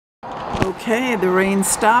Okay, the rain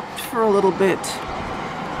stopped for a little bit.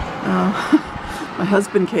 My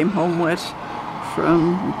husband came home wet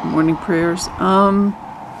from morning prayers.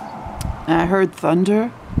 I heard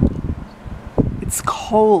thunder. It's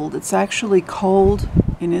cold. It's actually cold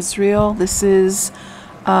in Israel. This is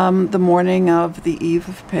the morning of the eve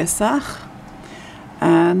of Pesach,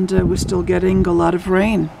 and we're still getting a lot of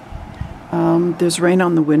rain. There's rain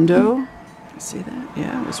on the window. You see that?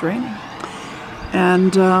 Yeah, it was raining.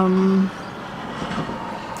 And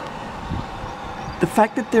the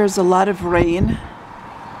fact that there's a lot of rain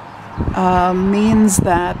means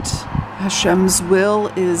that Hashem's will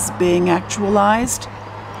is being actualized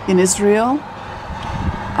in Israel.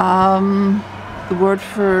 The word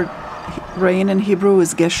for rain in Hebrew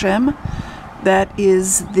is geshem. That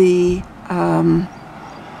is the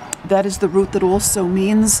root that also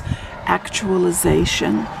means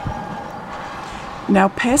actualization. Now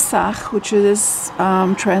Pesach, which is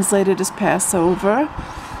translated as Passover,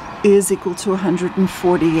 is equal to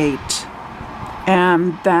 148.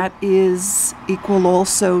 And that is equal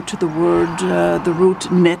also to the word, the root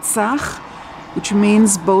netzach, which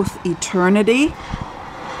means both eternity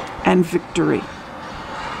and victory.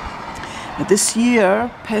 Now, this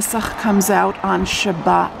year, Pesach comes out on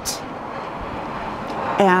Shabbat.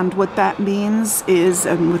 And what that means is,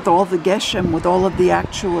 and with all the geshem, with all of the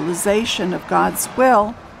actualization of God's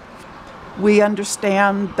will, we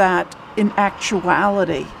understand that in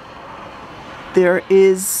actuality, there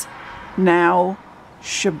is now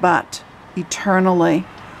Shabbat eternally,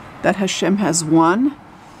 that Hashem has won.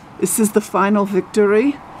 This is the final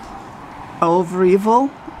victory over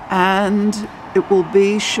evil, and it will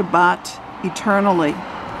be Shabbat eternally.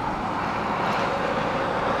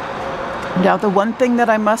 Now, the one thing that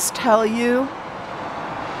I must tell you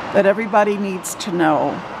that everybody needs to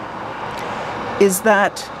know is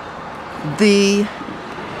that the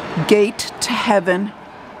gate to heaven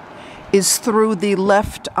is through the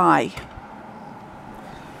left eye.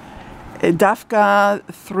 Dafka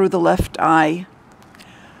through the left eye.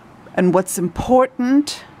 And what's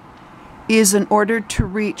important is, in order to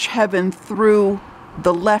reach heaven through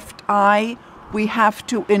the left eye, we have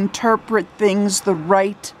to interpret things the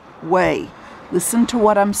right way. Listen to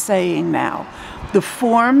what I'm saying now. The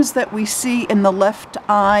forms that we see in the left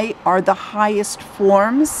eye are the highest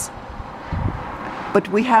forms, but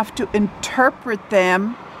we have to interpret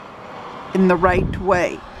them in the right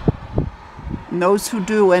way. And those who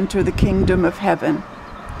do enter the kingdom of heaven,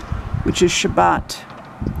 which is Shabbat,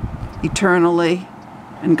 eternally,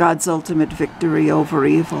 and God's ultimate victory over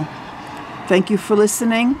evil. Thank you for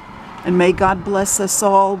listening, and may God bless us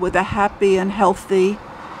all with a happy and healthy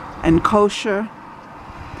and kosher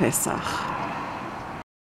Pesach.